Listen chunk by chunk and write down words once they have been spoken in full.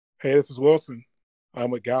Hey, this is Wilson.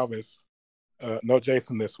 I'm with Galvis. No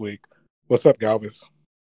Jason this week. What's up, Galvis?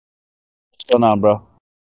 What's going on, bro?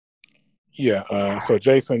 Yeah, so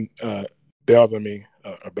Jason bailed on me,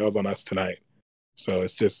 or bailed on us tonight. So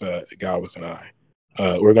it's just Galvis and I.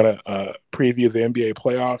 We're going to preview the NBA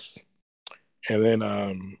playoffs. And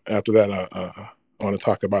then after that, I want to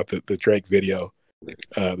talk about the Drake video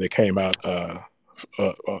that came out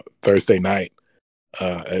Thursday night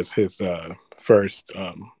as his first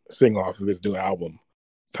single off of his new album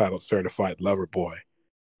titled Certified Lover Boy.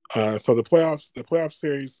 So the playoff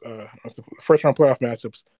series, the first round playoff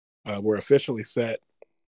matchups were officially set.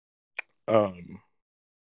 Um,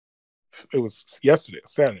 it was yesterday,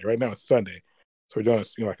 Saturday. Right now it's Sunday, so we're doing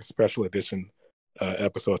like a special edition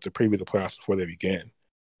episode to preview the playoffs before they begin.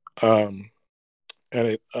 Um, and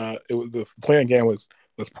it was the playing game was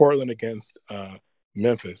Portland against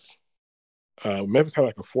Memphis. Memphis had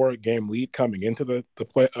like a 4-game lead coming into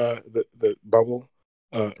the bubble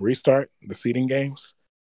restart, the seeding games,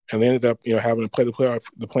 and they ended up having to play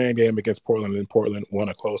the playing game against Portland, and Portland won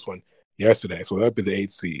a close one yesterday, so that'd be the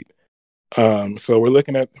 8th seed. So we're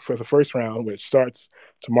looking at for the first round, which starts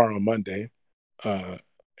tomorrow Monday. In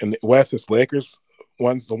the West, it's the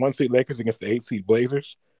 1 seed Lakers against the 8 seed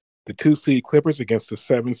Blazers, the 2 seed Clippers against the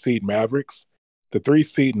 7 seed Mavericks, the 3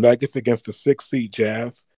 seed Nuggets against the 6 seed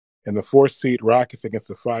Jazz, and the 4 seed Rockets against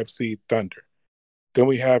the 5 seed Thunder. Then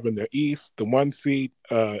we have in the East the 1 seed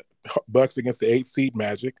Bucks against the 8 seed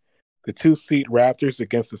Magic, the 2 seed Raptors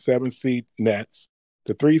against the 7 seed Nets,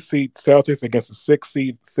 the 3 seed Celtics against the 6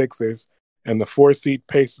 seed Sixers, and the 4 seed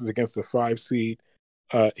Pacers against the 5 seed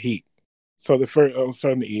Heat. So the first,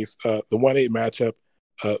 starting in the East, the 1-8 matchup,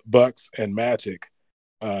 Bucks and Magic.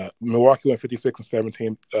 Milwaukee went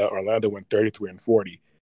 56-17. Orlando went 33-40.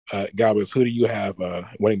 Galvez, who do you have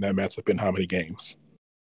winning that matchup in how many games?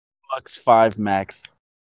 Bucks 5 max.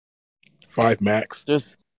 5 max.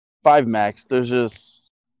 Just 5 max. There's just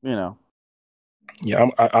Yeah,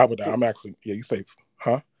 I'm actually. Yeah, you say,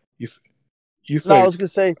 huh? You you No, I say, was gonna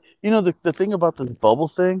say, the thing about this bubble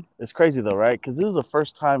thing is crazy though, right? Because this is the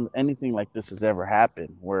first time anything like this has ever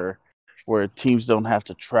happened, where teams don't have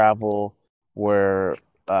to travel, where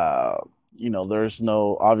uh there's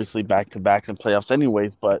no obviously back to backs and playoffs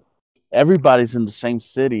anyways, but everybody's in the same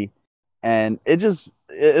city, and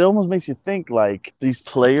it almost makes you think like these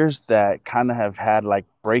players that kind of have had like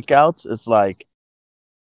breakouts. It's like,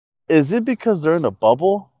 is it because they're in a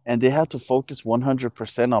bubble and they have to focus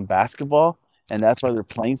 100% on basketball and that's why they're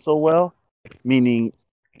playing so well? Meaning,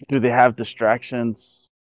 do they have distractions,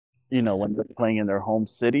 when they're playing in their home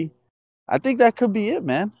city? I think that could be it,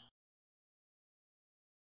 man.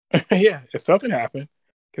 yeah, if something happened,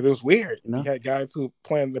 because it was weird. You You know, had guys who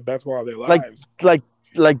playing the best ball of their like lives. like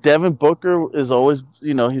like Devin Booker is always,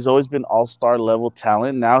 he's always been all-star level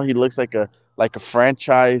talent. Now he looks like a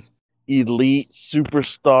franchise elite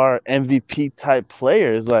superstar MVP type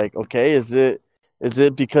player. Is like, okay, is it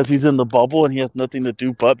because he's in the bubble and he has nothing to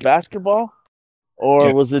do but basketball? Or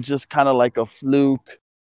Yeah, was it just kind of like a fluke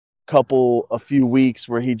a few weeks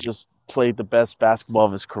where he just played the best basketball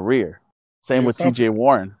of his career? Same it's with something. TJ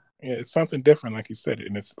Warren. Yeah, it's something different, like you said,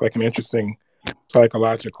 and it's like an interesting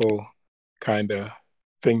psychological kind of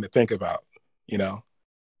thing to think about. You know.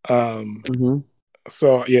 Um, Mm-hmm.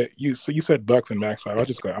 so yeah, you said Bucks and Max 5. I'm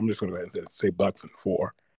just going to go ahead and say Bucks and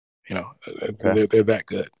 4. Okay. They're that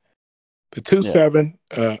good. The Yeah. 7,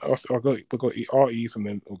 we'll go all East and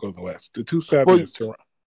then we'll go to the West. The 2-7 Well, is Toronto.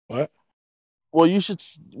 What? well,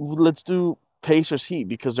 let's do Pacers Heat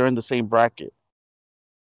because they're in the same bracket.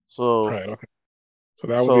 All So right, okay. So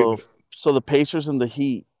that would be so so the Pacers and the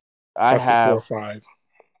Heat, I that's the four or have five.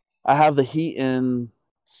 I have the Heat in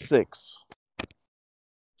 6.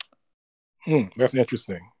 That's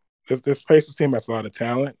interesting. This Pacers team has a lot of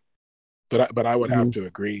talent, but I would have Mm-hmm. to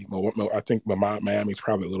agree. I think Miami's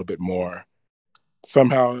probably a little bit more.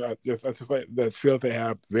 Somehow, I just like that feel they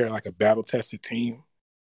have. They're like a battle tested team.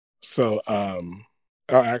 So I'll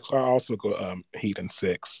also go Heat in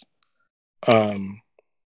 6. Um,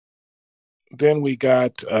 then we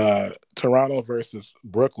got Toronto versus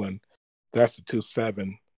Brooklyn. That's the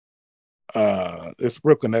 2-7. This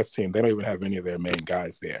Brooklyn Nets team. They don't even have any of their main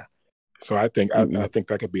guys there. So I think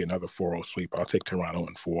that could be another 4-0 sweep. I'll take Toronto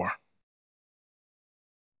in 4.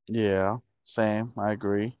 Yeah, same. I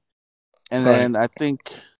agree. And All right. then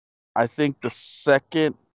I think the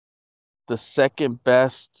second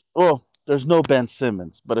best. Well, there's no Ben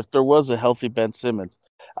Simmons, but if there was a healthy Ben Simmons,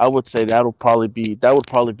 I would say that would probably be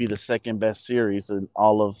the second best series in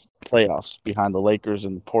all of playoffs behind the Lakers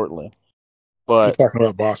and Portland. You're But talking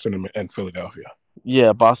about Boston and Philadelphia.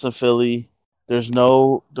 yeah, Boston, Philly. There's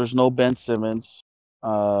no Ben Simmons.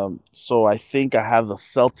 So I think I have the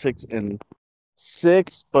Celtics in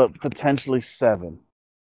 6, but potentially 7.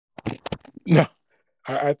 No,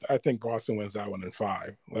 I think Boston wins that one in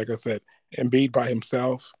 5. Like I said, Embiid by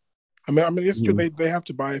himself. I mean, it's true. Mhm. They have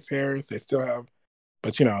Tobias Harris. They still have,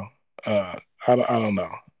 but I don't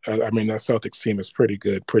know. I mean, that Celtics team is pretty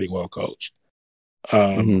good, pretty well coached. Um,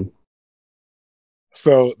 Mhm.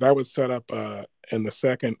 so that would set up in the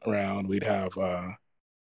second round. We'd have Bucks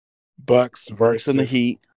Bucks and the versus.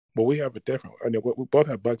 Heat, Well, we have a different. I mean, we both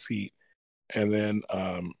have Bucks Heat, and then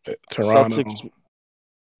Toronto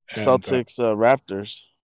Celtics, and Raptors.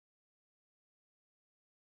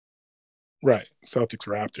 right Celtics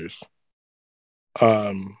Raptors.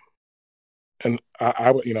 Um, and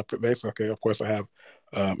I would basically okay. Of course, I have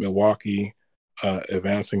Milwaukee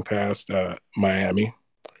advancing past Miami,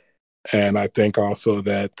 and I think also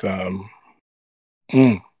that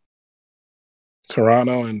mm,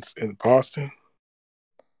 Toronto and Boston.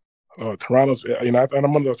 Oh, Toronto's. I'm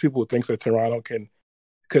one of those people who thinks that Toronto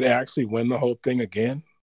could actually win the whole thing again.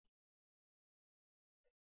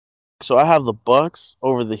 So I have the Bucks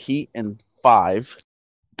over the Heat in 5,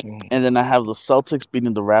 Mm. and then I have the Celtics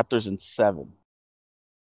beating the Raptors in 7.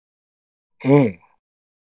 Mm.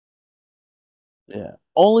 Yeah.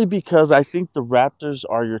 Only because I think the Raptors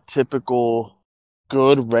are your typical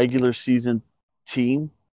good regular season team,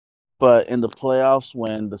 but in the playoffs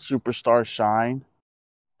when the superstars shine,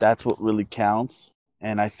 that's what really counts.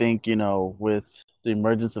 And I think, with the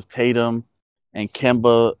emergence of Tatum and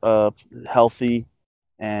Kemba healthy,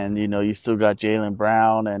 and you still got Jalen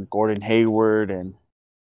Brown and Gordon Hayward and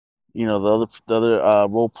the other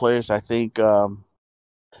role players. I think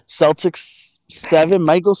Celtics 7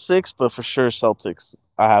 might go 6, but for sure Celtics.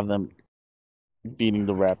 I have them beating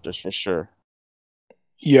the Raptors for sure.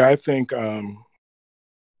 Yeah, I think I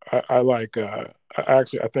like. I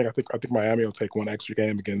think Miami will take one extra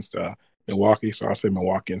game against Milwaukee, so I'll say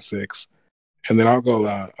Milwaukee in 6, and then I'll go.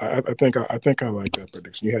 I think I like that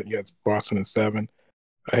prediction. You had Boston in 7.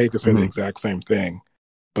 I hate to say the Mm-hmm. exact same thing,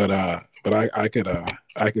 but I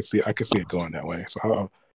could see it going that way.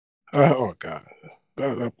 So oh god,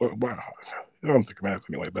 wow. I don't think it matters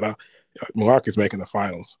anyway. But Milwaukee's making the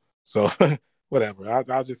finals, so whatever.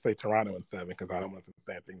 I'll just say Toronto in 7 because I don't want to say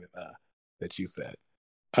the same thing that you said.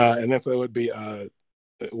 And then so it would be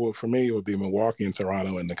well for me it would be Milwaukee and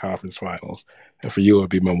Toronto in the conference finals, and for you it would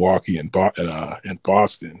be Milwaukee and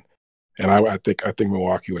Boston. And I think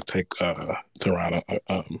Milwaukee would take Toronto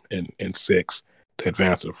in 6 to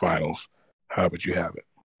advance to the finals. How would you have it?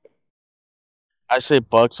 I say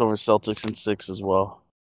Bucks over Celtics in 6 as well.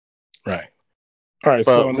 Right. All right.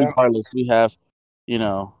 But So now, regardless, you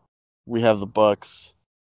know, we have the Bucks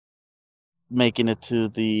making it to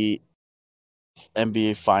the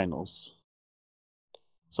NBA Finals.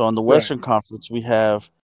 So on the right. Western Conference, we have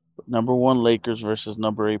number 1 Lakers versus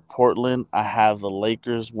number 8 Portland. I have the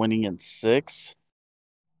Lakers winning in 6.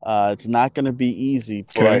 It's not going to be easy,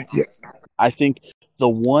 but Okay. Yes. I think the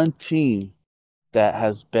one team that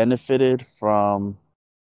has benefited from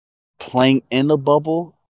playing in the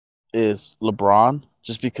bubble is LeBron,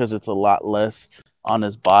 just because it's a lot less on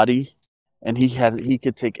his body, and he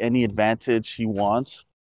could take any advantage he wants.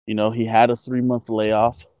 He had a 3-month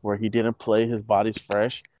layoff where he didn't play. His body's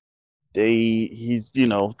fresh. They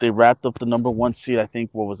wrapped up the number 1 seed. I think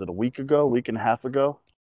what was it, a week and a half ago.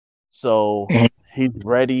 So Mhm. he's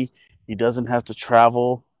ready. He doesn't have to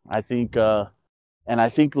travel. And I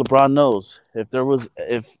think LeBron knows if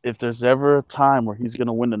there's ever a time where he's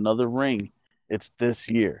gonna win another ring, it's this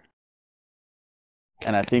year.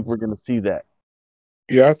 And I think we're gonna see that.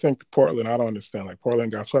 Yeah, I think Portland. I don't understand. Like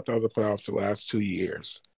Portland got swept out of the playoffs the last 2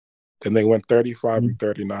 years. Then they went 35 and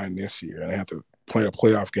 39 this year, and they had to play a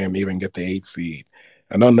playoff game to even get the 8 seed.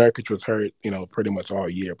 I know Nurkic was hurt, pretty much all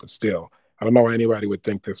year, but still, I don't know why anybody would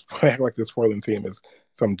think this like this Portland team is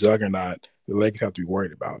some juggernaut the Lakers have to be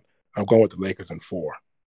worried about. I'm going with the Lakers in 4.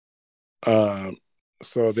 Um,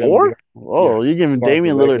 so then we 4? have, Oh, you're yes, giving going with the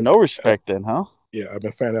Damian Lillard Lakers. no respect then, huh? Yeah, I've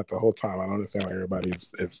been saying that the whole time. I don't understand why everybody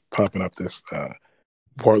is pumping up this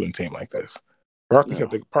Portland team like this. Yeah.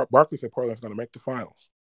 Barkley said Portland's going to make the finals.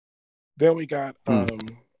 Then we got Hmm.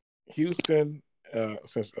 Houston.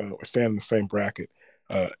 Since we're staying in the same bracket,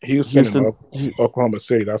 Houston and Houston. Oklahoma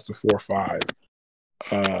City. That's the 4-5.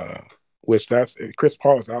 Which that's Chris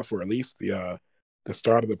Paul is out for at least the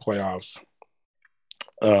start of the playoffs.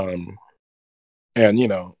 Um, and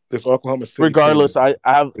this Oklahoma City team Regardless, is good.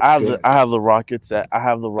 I have the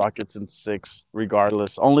Rockets in 6.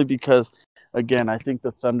 Regardless, only because, again, I think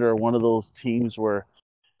the Thunder are one of those teams where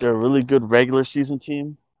they're a really good regular season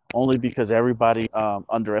team, only because everybody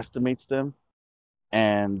underestimates them.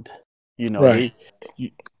 And You know, Right.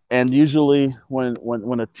 and usually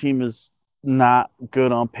when a team is not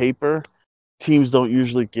good on paper, teams don't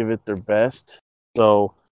usually give it their best.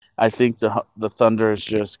 So I think the Thunder is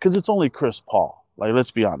just because it's only Chris Paul. Like,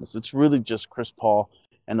 let's be honest, it's really just Chris Paul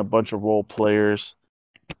and a bunch of role players,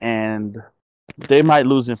 and they might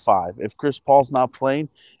lose in 5 if Chris Paul's not playing.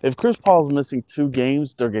 If Chris Paul's missing 2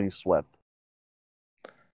 games, they're getting swept.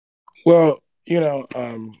 Well,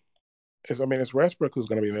 it's Westbrook who's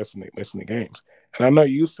going to be missing the games, and I know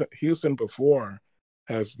Houston before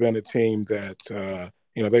has been a team that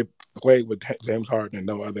they played with James Harden and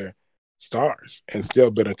no other stars, and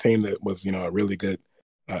still been a team that was a really good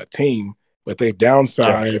team, but they've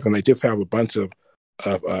downsized and they just have a bunch of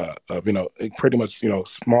pretty much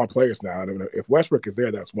small players now. I don't know if Westbrook is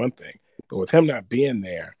there, that's one thing, but with him not being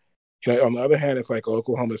there, on the other hand, it's like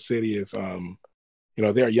Oklahoma City is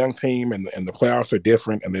they're a young team and the playoffs are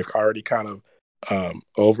different and they've already kind of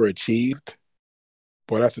overachieved.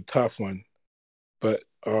 Boy, that's a tough one. But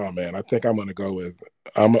oh man, I think I'm gonna go with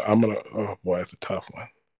oh boy, that's a tough one.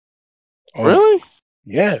 Oh, really?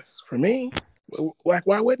 Yes, for me. Like,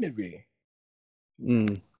 why wouldn't it be?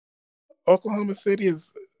 Oklahoma City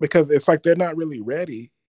is because it's like they're not really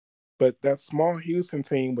ready. But that small Houston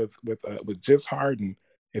team with just Harden,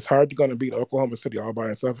 it's hard to going to beat Oklahoma City all by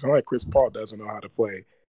himself. It's not like Chris Paul doesn't know how to play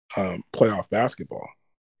playoff basketball,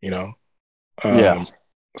 Yeah.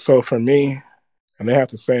 So for me, and they have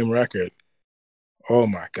the same record. Oh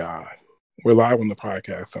my God, we're live on the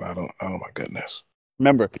podcast, and I don't. Oh my goodness.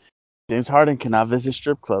 Remember, James Harden cannot visit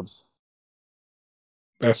strip clubs.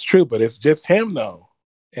 That's true, but it's just him though,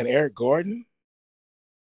 and Eric Gordon.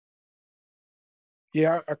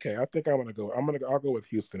 Yeah, okay. I think I'm gonna go. I'll go with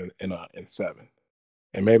Houston in 7,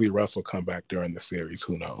 and maybe Russ will come back during the series.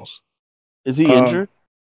 Who knows? Is he injured?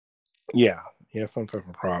 Yeah, he has some type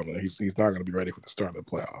of problem. He's not going to be ready for the start of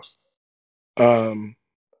the playoffs.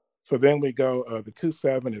 So then we go. The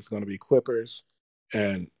 2-7 is going to be Clippers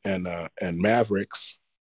and Mavericks.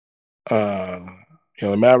 The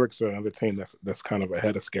Mavericks are another team that's kind of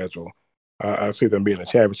ahead of schedule. I see them being a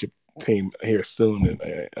championship team here soon,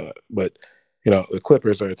 but the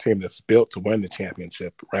Clippers are a team that's built to win the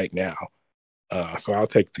championship right now. So I'll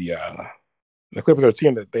take the Clippers are a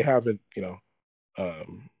team that they haven't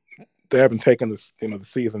taken this the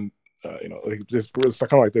season. It's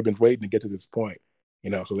kind of like they've been waiting to get to this point,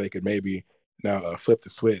 so they could maybe now flip the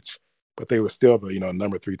switch. But they were still the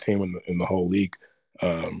number 3 team in the whole league,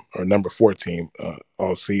 or number 4 team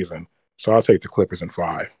all season. So I'll take the Clippers in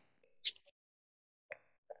 5.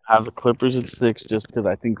 I have the Clippers in 6 just because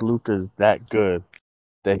I think Luka is that good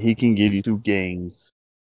that he can give you 2 games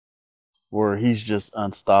where he's just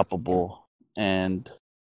unstoppable, and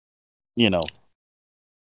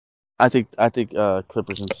I think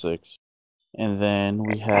Clippers in 6, and then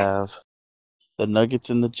we have the Nuggets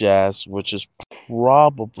and the Jazz, which is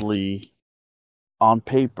probably on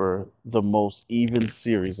paper the most even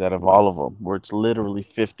series out of all of them, where it's literally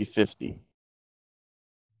 50-50.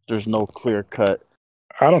 There's no clear cut.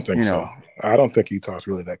 I don't think so. I don't think Utah's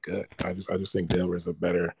really that good. I just think Denver's a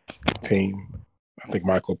better team. I think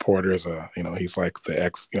Michael Porter is he's like the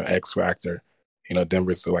X factor.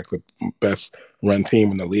 Denver's like the best run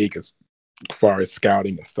team in the league as far as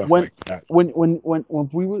scouting and stuff like that. When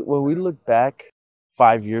we look back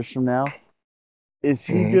 5 years from now, is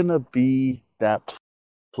he gonna be that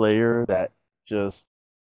player that just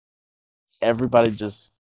everybody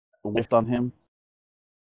just whiffed on him?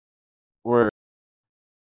 Where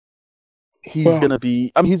he's gonna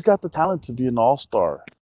be? I mean, he's got the talent to be an all-star.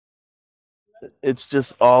 It's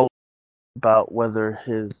just all about whether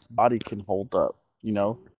his body can hold up.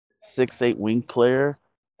 6'8" wing player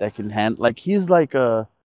that can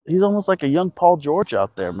he's almost like a young Paul George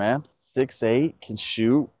out there, man. 6'8", can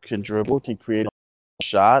shoot, can dribble, can create a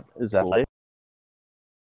shot. Is that life?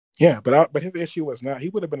 Yeah, but his issue was not. He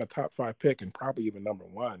would have been a top 5 pick and probably even number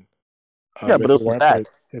 1. Yeah, but it was his back.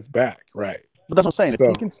 His back, right? But that's what I'm saying. If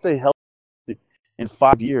he can stay healthy in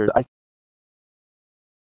 5 years, I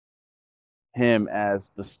him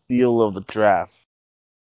as the steal of the draft.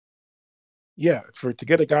 Yeah, to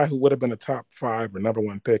get a guy who would have been a top 5 or number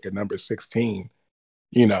 1 pick at number 16,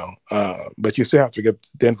 but you still have to give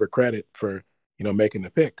Denver credit for making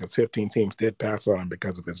the pick because 15 teams did pass on him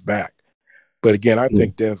because of his back. But again, I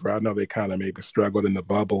think Denver. I know they kind of maybe struggled in the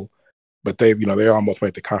bubble, but they almost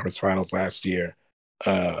made the conference finals last year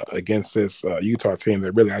against this Utah team.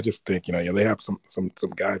 That really, I just think they have some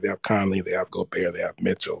guys. They have Conley, they have Gobert, they have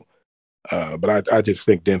Mitchell. But I just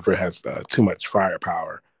think Denver has too much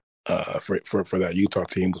firepower for that Utah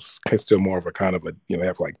team. Was still more of a kind of they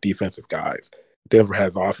have like defensive guys. Denver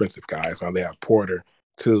has offensive guys. Now they have Porter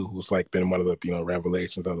too, who's like been one of the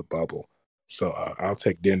revelations of the bubble. So I'll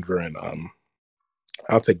take Denver and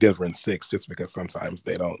I'll take Denver in 6 just because sometimes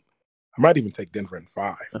they don't. I might even take Denver in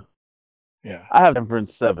 5. Yeah. I have Denver in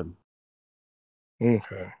 7.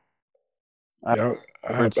 Okay. I have Yeah.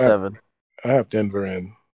 Denver in 7. I have Denver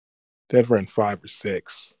in 5 or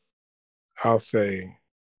 6. I'll say.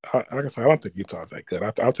 Like I said, I don't think Utah's that good.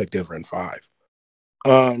 I'll take Denver in 5.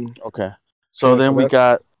 Okay. So then we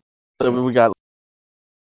got it's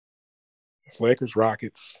Lakers,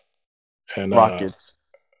 Rockets, and Rockets.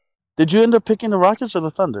 Did you end up picking the Rockets or the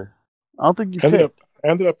Thunder? I don't think you picked.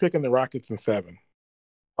 Ended up picking the Rockets in 7.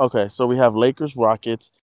 Okay, so we have Lakers, Rockets,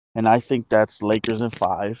 and I think that's Lakers in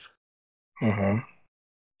 5.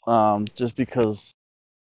 Just because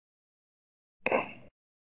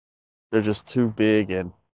they're just too big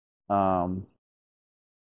and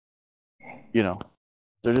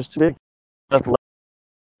they're just too big.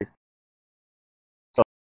 So,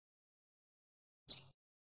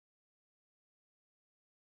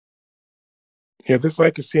 yeah, this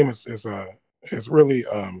Lakers team is really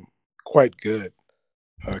quite good.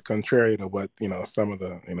 Contrary to what some of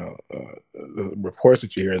the reports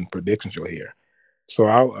that you hear and predictions you'll hear. So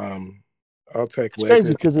I'll take it's Lakers.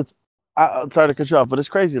 crazy because I'm sorry to cut you off, but it's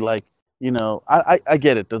crazy. Like, I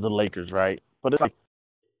get it. They're the Lakers, right? But it's like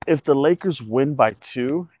if the Lakers win by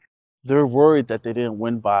 2, they're worried that they didn't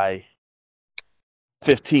win by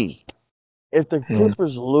 15. If the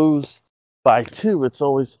Clippers lose by 2, it's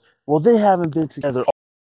always, well, they haven't been together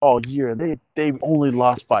all year. They've only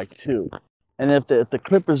lost by 2. And if the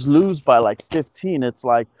Clippers lose by like 15, it's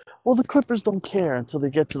like, well, the Clippers don't care until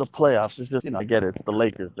they get to the playoffs. It's just, I get it. It's the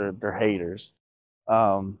Lakers. They're haters.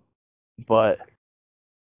 But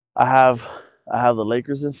I have the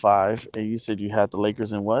Lakers in 5, and you said you had the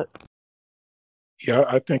Lakers in what? Yeah,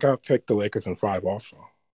 I think I'll take the Lakers in 5 also.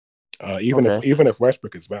 Even Okay. if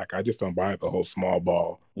Westbrook is back, I just don't buy the whole small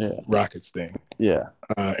ball Rockets thing. Yeah.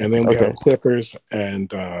 And then we have Clippers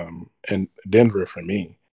and Denver for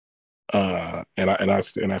me. And I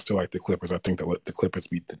still like the Clippers. I think the Clippers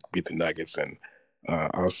beat the Nuggets, and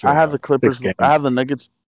I'll say I have the Clippers. 6 games. I have the Nuggets.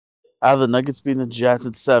 I have the Nuggets beating the Jazz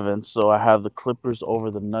at 7, so I have the Clippers over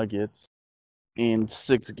the Nuggets in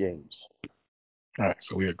 6 games. All right,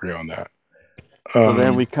 so we agree on that. So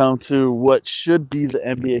then we come to what should be the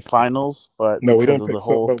NBA Finals, but no, we because didn't of pick. the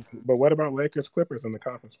whole, but what about Lakers Clippers in the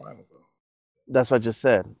conference finals though? that's what I just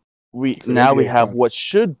said. We So now we NBA have finals. what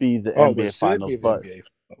should be the Oh, NBA what should Finals, be the but NBA?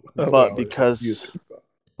 but Well, because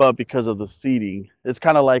because of the seeding, it's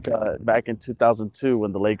kind of like back in 2002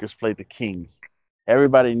 when the Lakers played the Kings.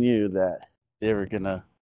 Everybody knew that they were gonna.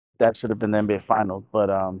 That should have been the NBA Finals, but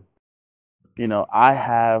I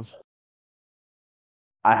have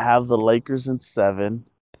the Lakers in 7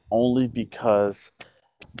 only because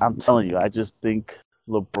I'm telling you, I just think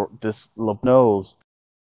LeBron knows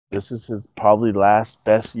this is his probably last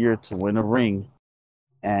best year to win a ring,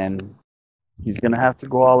 and he's gonna have to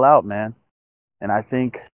go all out, man. And I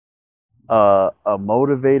think a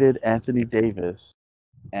motivated Anthony Davis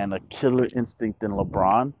and a killer instinct in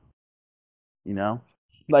LeBron,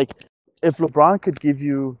 like if LeBron could give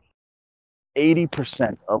you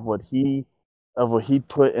 80% of what he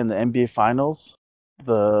put in the NBA Finals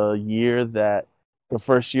the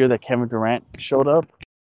first year that Kevin Durant showed up,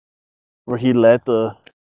 where he led the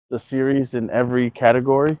series in every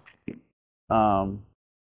category. I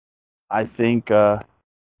think the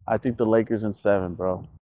Lakers in 7, bro.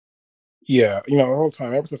 Yeah, the whole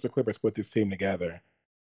time ever since the Clippers put this team together,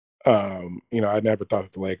 I never thought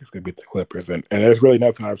that the Lakers could beat the Clippers, and there's really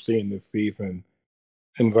nothing I've seen this season,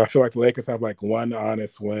 and I feel like the Lakers have like one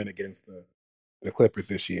honest win against the Clippers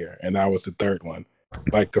this year, and that was the third one.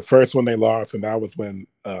 Like the first one they lost, and that was when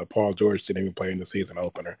Paul George didn't even play in the season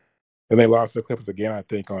opener. Then they lost to the Clippers again, I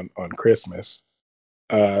think, on Christmas.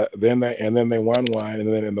 Then they won one,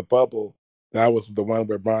 and then in the bubble, that was the one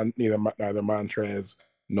where neither Montrez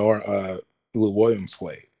nor Lou Williams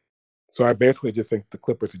played. So I basically just think the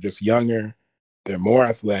Clippers are just younger, they're more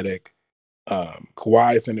athletic.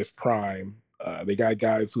 Kawhi's in his prime. They got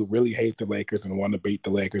guys who really hate the Lakers and want to beat the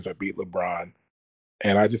Lakers or beat LeBron.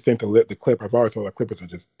 And I just think the Clippers. I've always thought the Clippers are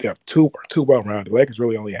just too well rounded. The Lakers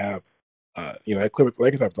really only have, the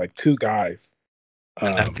Lakers have like 2 guys.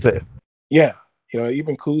 That's it. Yeah,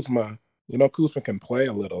 even Kuzma. Kuzma can play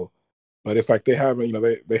a little, but it's like they haven't.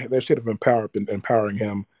 They should have been empowering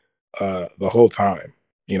him the whole time.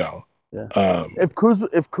 Yeah.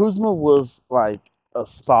 If Kuzma was like a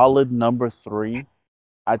solid number 3,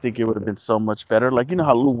 I think it would have been so much better. Like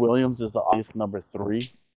how Lou Williams is the obvious number 3.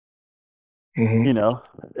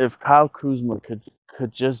 If Kyle Kuzma could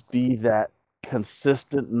just be that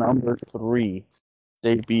consistent number 3,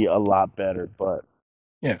 they'd be a lot better. But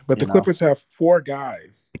Yeah, but you the know, Clippers have four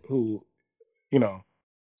guys who, you know,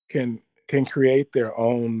 can create their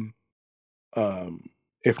own, um,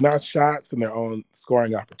 if not shots, and their own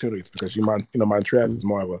scoring opportunities. Because Montrez mm, is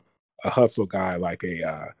more of a hustle guy, like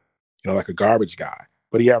like a garbage guy.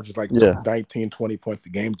 But he averages like yeah, 19, 20 points a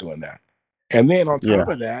game doing that. And then on top yeah,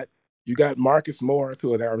 of that, you got Marcus Morris,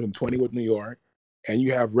 who is averaging 20 with New York, and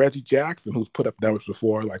you have Reggie Jackson, who's put up numbers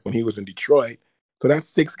before, like when he was in Detroit. So that's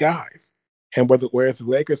six guys. And whereas the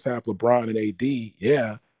Lakers have LeBron and AD,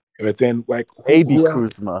 yeah, but then like maybe who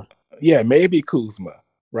else? Kuzma, Yeah, maybe Kuzma,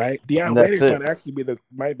 right? and Deion that's Waiters it.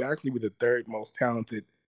 might actually be the third most talented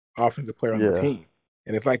offensive player on the Yeah, team.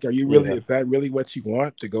 And it's like, yeah, is that really what you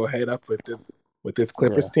want to go head up with this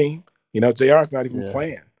Clippers yeah, team? JR's not even yeah.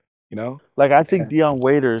 playing, you know? Like I think And, Dion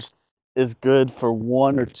Waiters is good for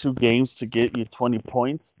 1 or 2 games to get you 20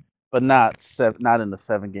 points, but not in a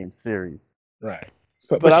 7 game series. right.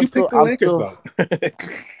 So But but you picked the I'm Lakers still, though.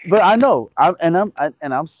 but I know,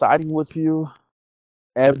 I'm siding with you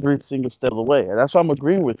every single step of the way. And that's why I'm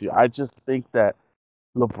agreeing with you. I just think that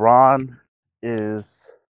LeBron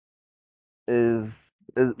is is,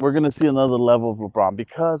 we're gonna see another level of LeBron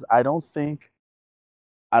because I don't think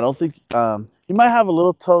he might have a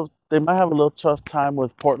little tough. They might have a little tough time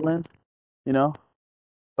with Portland, you know.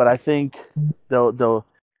 But I think they'll they'll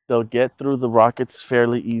they'll get through the Rockets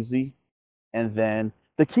fairly easy, and then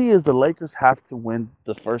the key is the Lakers have to win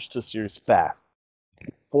the first 2 series fast,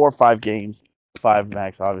 4 or 5 games, 5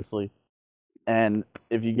 max, obviously. And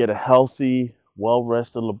if you get a healthy, well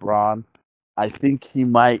rested LeBron, I think he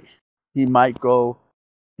might go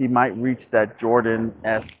he might reach that Jordan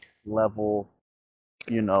esque level,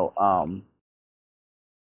 you know,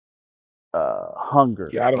 hunger,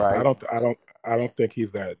 Yeah, right? I don't think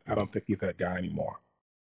he's that. I don't think he's that guy anymore.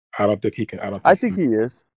 I don't think he can. I don't I think think he. he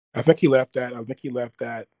is I think he left that. I think he left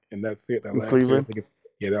that in that in last series Cleveland. against.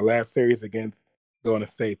 Yeah, that last series against Golden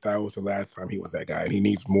State. That was the last time he was that guy, and he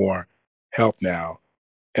needs more help now,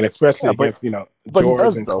 and especially Yeah, against but he George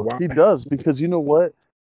does and though. He Kawhi. does because you know what?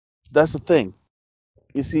 That's the thing.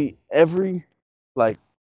 You see, like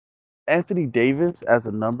Anthony Davis as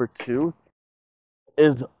a number 2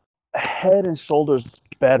 is head and shoulders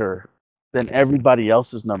better than everybody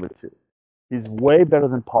else's number 2. He's way better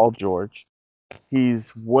than Paul George.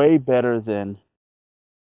 He's way better than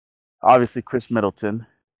obviously Chris Middleton.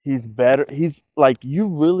 He's better. He's like you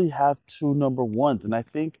really have 2 number 1s, and I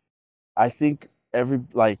think every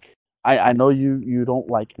like I know you don't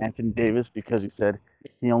like Anthony Davis because you said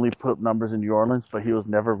he only put up numbers in New Orleans, but he was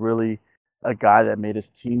never really a guy that made his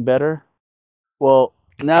team better. Well,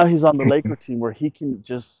 now he's on the Laker team where he can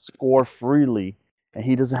just score freely and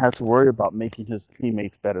he doesn't have to worry about making his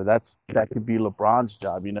teammates better. That could be LeBron's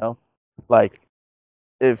job, you know? Like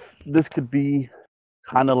if this could be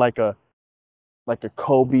kind of like a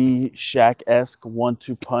Kobe Shaq esque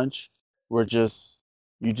 1-2 punch, where just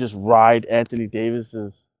you just ride Anthony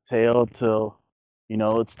Davis's tail till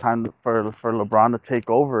it's time for LeBron to take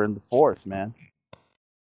over in the fourth, man.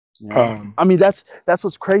 Um, I mean that's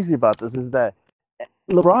what's crazy about this is that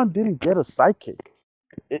LeBron didn't get a sidekick.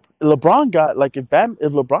 LeBron got like if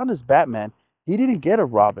LeBron is Batman, he didn't get a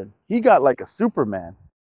Robin. He got like a Superman.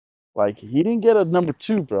 Like he didn't get a number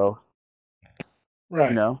 2, bro. You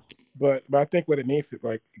right, know. but I think what it needs is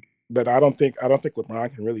like, but I don't think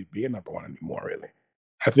LeBron can really be a number one anymore. Really,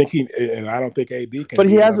 and I don't think AD can But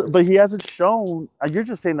he be a hasn't. number. But he hasn't shown. You're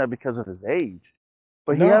just saying that because of his age.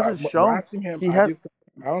 But he No, hasn't shown. watching him, He has.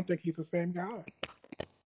 I don't think he's the same guy.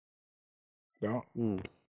 No. Hmm.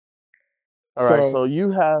 All right. So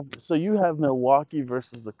So you have Milwaukee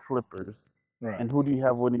versus the Clippers, right. and who do you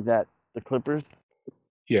have winning that? The Clippers.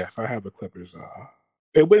 Yes, I have the Clippers.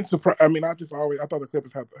 It wouldn't surprise. I mean, I thought the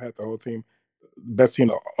Clippers had the whole team, best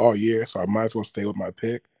team all year, so I might as well stay with my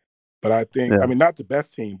pick. But I think, I Yeah. mean, not the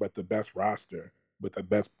best team, but the best roster with the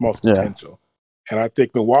best, most Yeah. potential. And I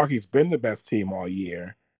think Milwaukee's been the best team all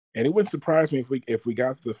year. And it wouldn't surprise me if we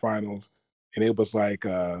got to the finals and it was like,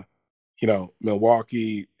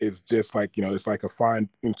 Milwaukee is just like, it's like a fine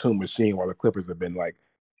tuned machine, while the Clippers have been like,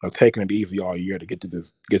 taking it easy all year to get to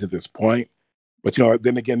this point. But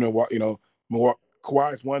then again, Milwaukee,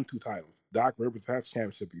 Kawhi's won 2 titles. Doc Rivers has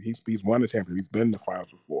championship. He's won the championship. He's been in the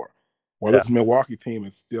finals before. Well, Yeah. this Milwaukee team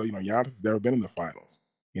is still, Giannis has never been in the finals.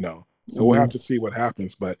 So we'll Mm. have to see what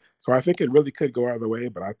happens. But so I think it really could go either way.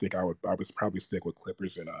 But I think I would probably stick with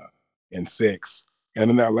Clippers in 6. And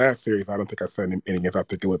in that last series, I don't think I said any games. I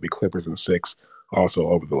think it would be Clippers in 6, also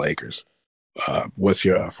over the Lakers. What's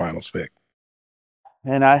your Yeah. finals pick?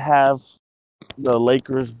 And I have the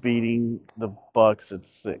Lakers beating the Bucks at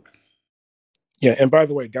 6. Yeah, and by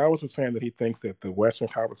the way, Guy was saying that he thinks that the Western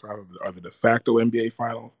Conference Finals are the de facto NBA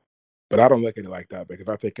Finals, but I don't look at it like that because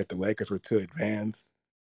I think if the Lakers were to advance,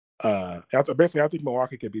 basically, I think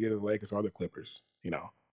Milwaukee could beat either the Lakers or the Clippers.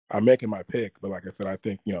 I'm making my pick, but like I said, I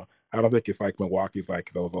think I don't think it's like Milwaukee's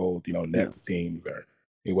like those old Yeah. Nets teams or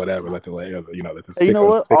whatever. Let the Lakers, let the And you six know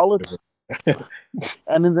or the what? six.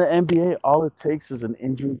 And in the NBA, all it takes is an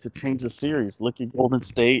injury to change the series. Look at Golden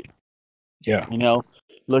State. Yeah.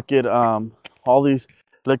 Look at all these.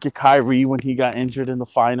 Look at Kyrie when he got injured in the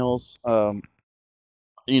finals. All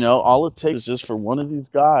it takes is just for one of these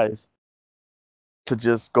guys to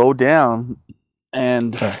just go down,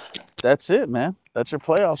 and Right. that's it, man. That's your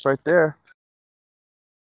playoffs right there.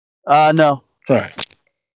 No. Right.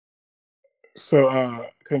 So,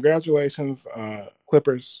 congratulations,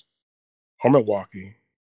 Clippers, or Milwaukee,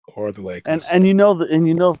 or the And Lakers. and you know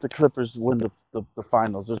if the Clippers win the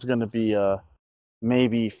finals, there's going to be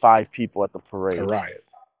maybe 5 people at the A parade. riot.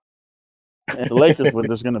 And the Lakers win,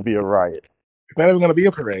 there's going to be a riot. It's not even going to be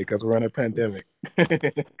a parade because we're in a pandemic.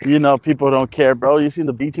 People don't care, bro. You see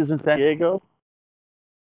the beaches in San Diego?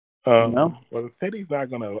 Well, the city's not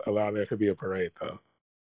going to allow there to be a parade, though.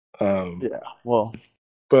 Yeah. Well,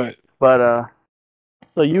 but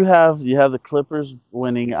so you have the Clippers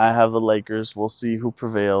winning. I have the Lakers. We'll see who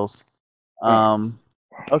prevails.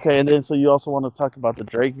 Okay, and then so you also want to talk about the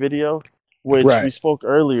Drake video, which we spoke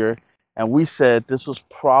earlier, and we said this was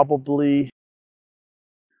probably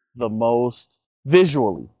the most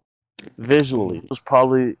visually. It was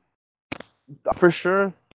probably for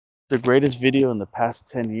sure the greatest video in the past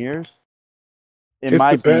 10 years. It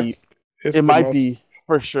might be. It might be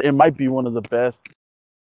for sure. It might be one of the best.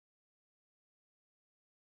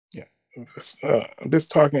 Yeah, I'm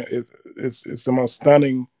just talking. It's the most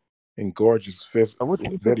stunning and gorgeous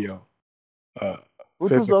video.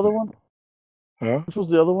 Which was the other one? Huh? Which was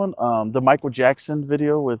the other one? The Michael Jackson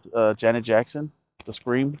video with Janet Jackson, the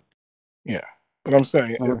Scream. Yeah, but I'm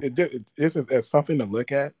saying it's something to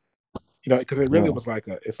look at, because it really was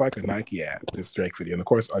it's like a Nike ad, this Drake video, and of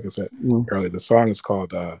course, like I said earlier, the song is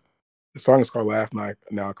called "Laugh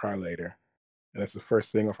Now Cry Later," and it's the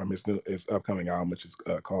first single from his upcoming album, which is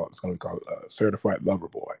going to be called "Certified Lover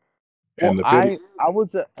Boy." Well, And the video, I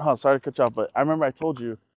was sorry to cut you off, but I remember I told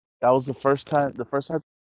you that was the first time. The first time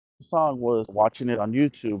the song was watching it on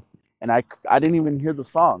YouTube, and I didn't even hear the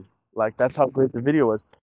song. Like that's how great the video was.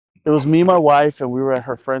 It was me and my wife, and we were at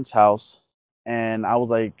her friend's house, and I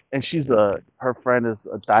was like, and her friend is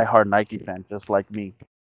a diehard Nike fan, just like me.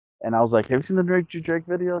 And I was like, "Have you seen the Drake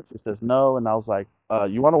video?" She says no, and I was like,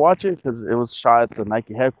 "You want to watch it?" Because it was shot at the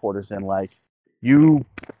Nike headquarters, and like you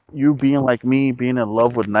being like me, being in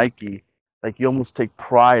love with Nike, like you almost take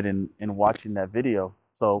pride in watching that video.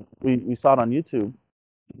 So we saw it on YouTube,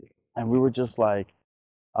 and we were just like,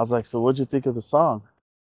 I was like, "So what'd you think of the song?"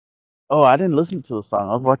 "Oh, I didn't listen to the song.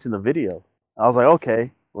 I was watching the video." I was like,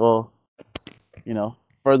 "Okay, well,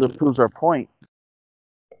 further proves our point."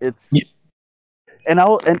 It's yeah, and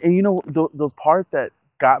the part that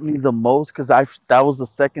got me the most because that was the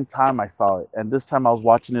second time I saw it, and this time I was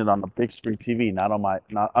watching it on a big screen TV, not on my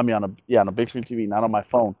not I mean on a big screen TV, not on my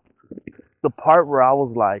phone. The part where I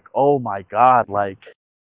was like, oh my god, like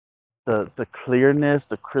the clearness,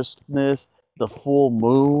 the crispness, the full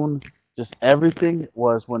moon, just everything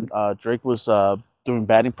was when Drake was doing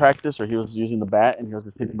batting practice, or he was using the bat and he was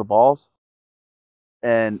just hitting the balls,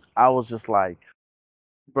 and I was just like,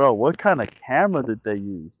 bro, what kind of camera did they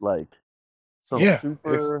use? Like some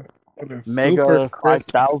super it's super mega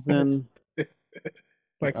crisp, 5,000.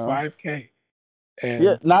 like 5K, Yeah,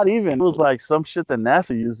 and not even. It was like some shit that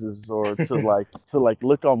NASA uses, or to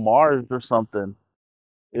look on Mars or something.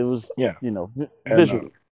 It was yeah, and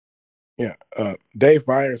visually. yeah, Dave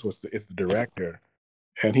Myers is the director,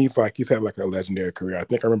 and he's had like a legendary career. I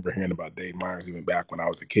think I remember hearing about Dave Myers even back when I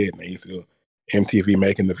was a kid, and they used to do MTV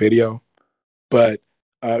making the video. But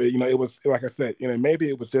it was like I said, maybe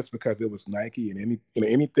it was just because it was Nike, and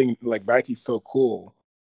anything like Nike's so cool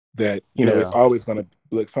that it's Yeah. always going to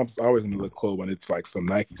look something's always going to look cool when it's like some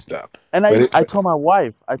Nike stuff. And But I told my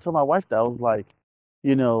wife, that I was like,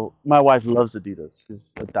 my wife loves Adidas.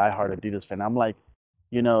 She's a diehard Adidas fan. I'm like,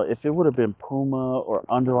 if it would have been Puma or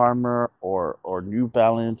Under Armour or New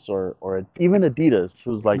Balance or even Adidas,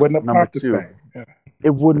 who's like wouldn't have number popped the 2, same. Yeah.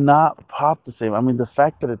 it would not pop the same. I mean, the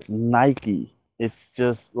fact that it's Nike, it's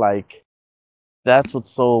just like that's what's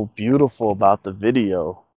so beautiful about the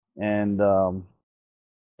video. And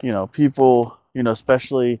people,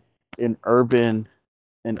 especially in urban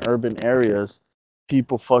areas,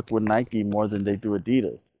 people fuck with Nike more than they do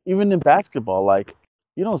Adidas. Even in basketball, like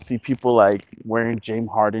you don't see people like wearing James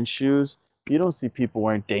Harden shoes. You don't see people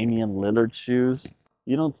wearing Damian Lillard shoes.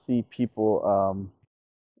 You don't see people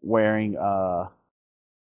wearing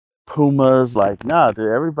Pumas. Like, nah, dude,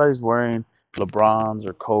 everybody's wearing LeBrons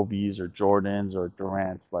or Kobe's or Jordans or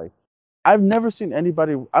Durant's. Like, I've never seen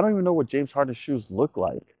anybody. I don't even know what James Harden's shoes look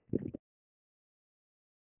like.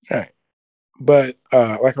 Right. But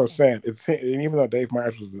like I was saying, and even though Dave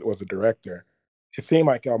Myers was the director, it seemed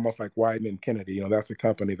like almost like Wyden and Kennedy. That's a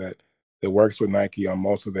company that works with Nike on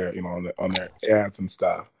most of their on their ads and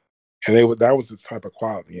stuff. And that was the type of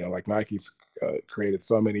quality. Like Nike's created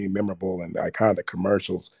so many memorable and iconic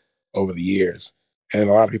commercials over the years, and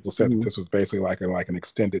a lot of people said that Mhm. this was basically like an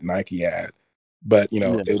extended Nike ad. But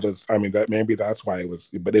Yeah. it was. I mean, that maybe that's why it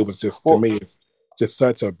was. But it was just, to Well, me, it's just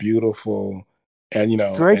such a beautiful, and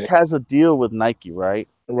Drake has a deal with Nike, right?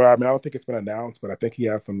 well, I mean, I don't think it's been announced, but I think he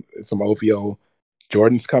has some OVO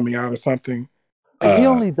Jordans coming out or something. And Uh, he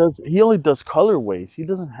only does colorways. He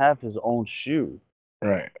doesn't have his own shoe.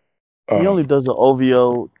 right. He Um, only does the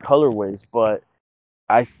OVO colorways, but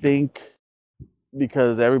I think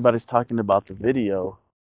because everybody's talking about the video,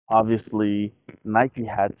 obviously Nike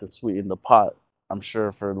had to sweeten the pot. I'm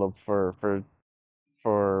sure for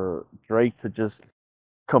Drake to just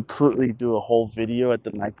completely do a whole video at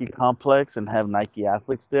the Nike complex and have Nike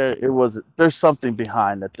athletes there. There's something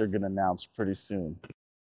behind that they're gonna announce pretty soon.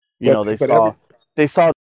 You know, but every they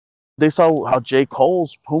saw they saw how J.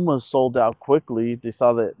 Cole's Pumas sold out quickly. They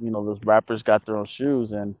saw that, those rappers got their own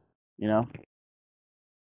shoes and you know.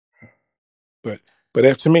 but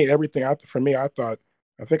if to me everything for me I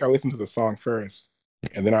think I listened to the song first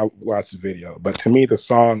and then I watched the video. But to me the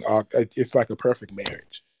song it's like a perfect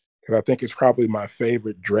marriage because I think it's probably my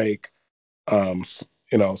favorite Drake song.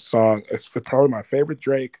 It's probably my favorite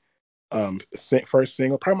Drake first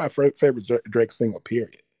single, probably my favorite Drake single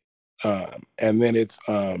period. And then it's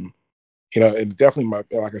and definitely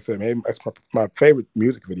like I said, maybe that's my favorite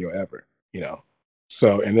music video ever.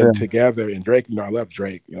 So and then Yeah. together and Drake, I love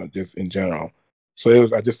Drake, just in general. So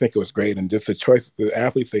I just think it was great, and just the choice, the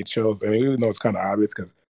athletes they chose. I mean, even though it's kind of obvious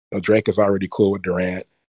because Drake is already cool with Durant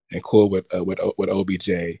and cool with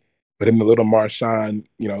OBJ, but in the little Marshawn,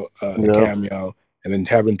 Yep. cameo, and then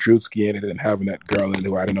having Drewski in it and having that girl in it,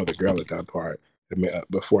 who I didn't know the girl at that part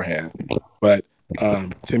beforehand, but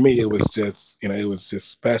to me it was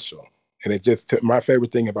just special. And my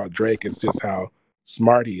favorite thing about Drake is just how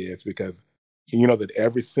smart he is because that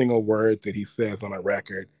every single word that he says on a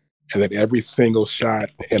record and that every single shot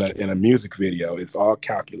in a music video is all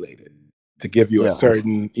calculated to give you a Yeah.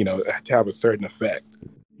 certain, to have a certain effect,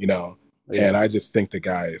 you know. And Yeah. I just think the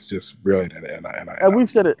guy is just brilliant, And we've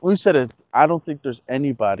said it. We've said it. I don't think there's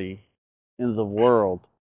anybody in the world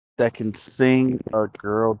that can sing a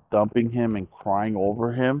girl dumping him and crying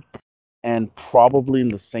over him, and probably in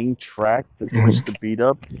the same track to switch Mhm, the beat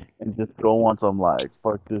up and just go on some like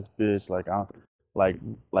 "fuck this bitch," like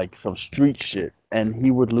like some street shit, and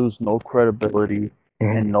he would lose no credibility,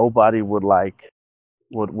 mhm, and nobody would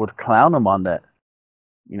would clown him on that,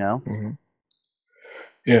 you know. mhm.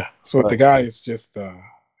 Yeah. So the But guy is just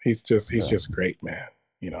he's yeah. just great, man.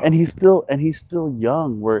 And he's still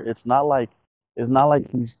young. Where it's not like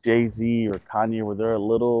he's Jay Z or Kanye where they're a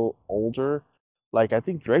little older. Like I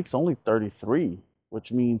think Drake's only 33,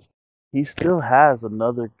 which means he still has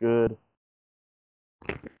another good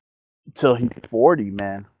till he's 40,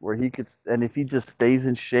 man. Where he could, and if he just stays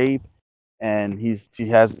in shape and he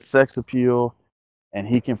has sex appeal and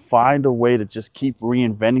he can find a way to just keep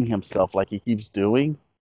reinventing himself like he keeps doing.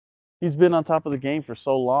 He's been on top of the game for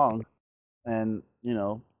so long, and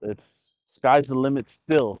it's sky's the limit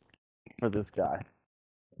still for this guy.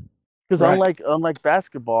 Because Right. unlike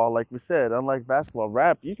basketball, like we said, unlike basketball,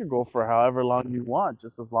 rap you can go for however long you want,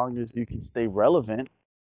 just as long as you can stay relevant.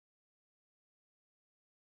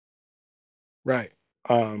 Right.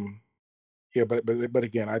 Yeah, but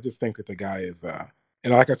again, I just think that the guy is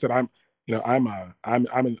and like I said, I mean, I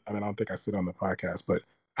don't think I said on the podcast, but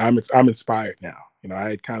I'm inspired now. I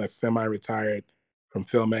had kind of semi-retired from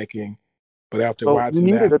filmmaking, but after So you watching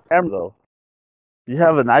need a that, good camera though. You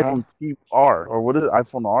have an huh? iPhone cheap R, or what is it,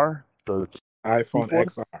 iPhone R, the cheap iPhone one?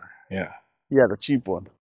 XR, yeah. Yeah, the cheap one.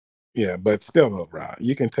 Yeah, but still though, bro,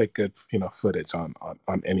 you can take good, footage on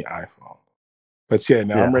any iPhone. But yeah,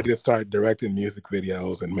 now I'm Yeah. ready to start directing music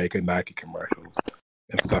videos and making Nike commercials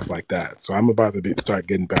and stuff like that. So I'm about to start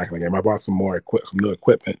getting back in the game. I bought some new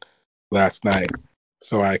equipment last night,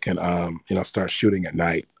 so I can start shooting at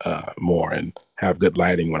night more and have good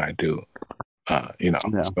lighting when I do.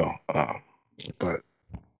 Yeah. So but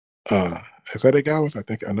is that it, guys?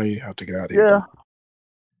 I know you have to get out of here, Yeah. but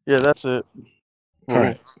Yeah, that's it. all We'll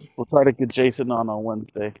right, we'll try to get Jason on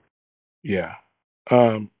Wednesday. yeah.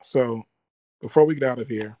 So Before we get out of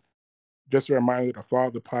here, just a reminder to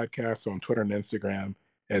follow the podcast on Twitter and Instagram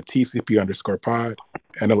at TCP_pod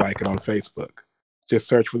and to like it on Facebook. Just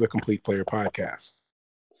search for the Complete Player Podcast.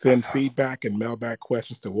 Send feedback and mailback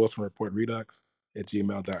questions to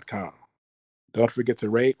wilsonreportredux@gmail.com. Don't forget to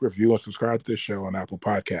rate, review, and subscribe to the show on Apple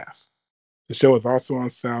Podcasts. The show is also on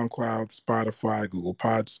SoundCloud, Spotify, Google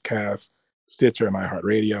Podcasts, Stitcher, and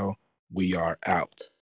iHeartRadio. We are out.